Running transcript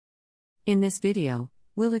In this video,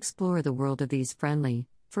 we'll explore the world of these friendly,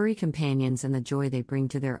 furry companions and the joy they bring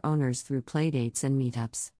to their owners through playdates and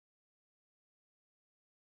meetups.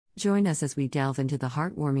 Join us as we delve into the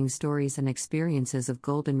heartwarming stories and experiences of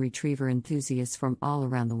golden retriever enthusiasts from all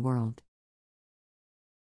around the world.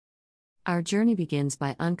 Our journey begins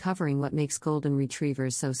by uncovering what makes golden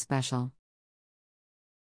retrievers so special.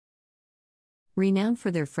 Renowned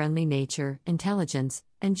for their friendly nature, intelligence,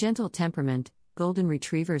 and gentle temperament, golden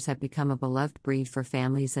retrievers have become a beloved breed for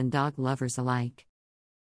families and dog lovers alike.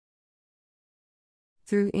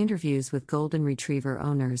 Through interviews with golden retriever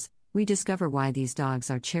owners, we discover why these dogs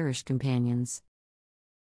are cherished companions.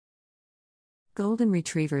 Golden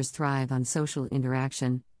retrievers thrive on social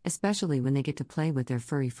interaction, especially when they get to play with their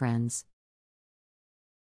furry friends.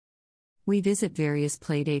 We visit various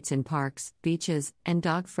playdates in parks, beaches, and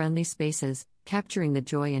dog-friendly spaces, capturing the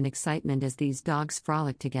joy and excitement as these dogs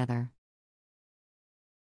frolic together.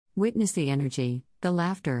 Witness the energy, the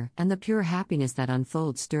laughter, and the pure happiness that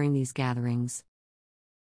unfolds during these gatherings.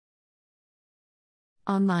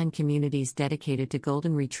 Online communities dedicated to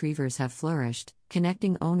golden retrievers have flourished,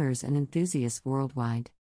 connecting owners and enthusiasts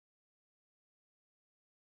worldwide.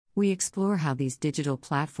 We explore how these digital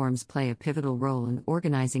platforms play a pivotal role in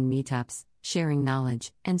organizing meetups, sharing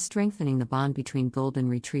knowledge, and strengthening the bond between golden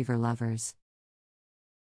retriever lovers.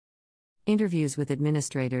 Interviews with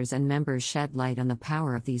administrators and members shed light on the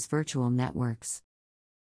power of these virtual networks.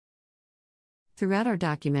 Throughout our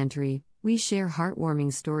documentary, we share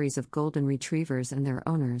heartwarming stories of golden retrievers and their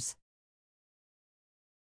owners.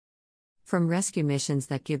 From rescue missions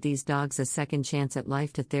that give these dogs a second chance at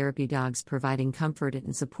life to therapy dogs providing comfort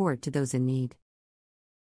and support to those in need.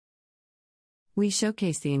 We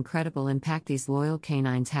showcase the incredible impact these loyal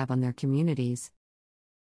canines have on their communities.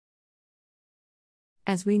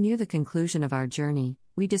 As we near the conclusion of our journey,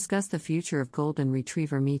 we discuss the future of golden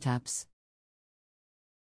retriever meetups.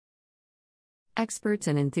 Experts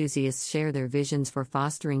and enthusiasts share their visions for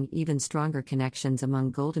fostering even stronger connections among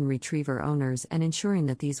golden retriever owners and ensuring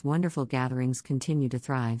that these wonderful gatherings continue to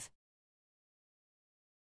thrive.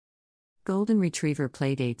 Golden Retriever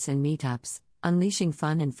Playdates and Meetups, unleashing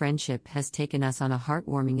fun and friendship, has taken us on a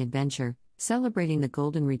heartwarming adventure, celebrating the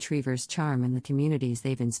golden retriever's charm and the communities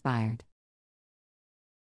they've inspired.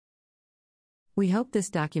 We hope this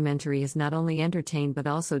documentary has not only entertained but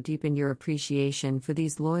also deepened your appreciation for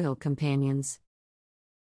these loyal companions.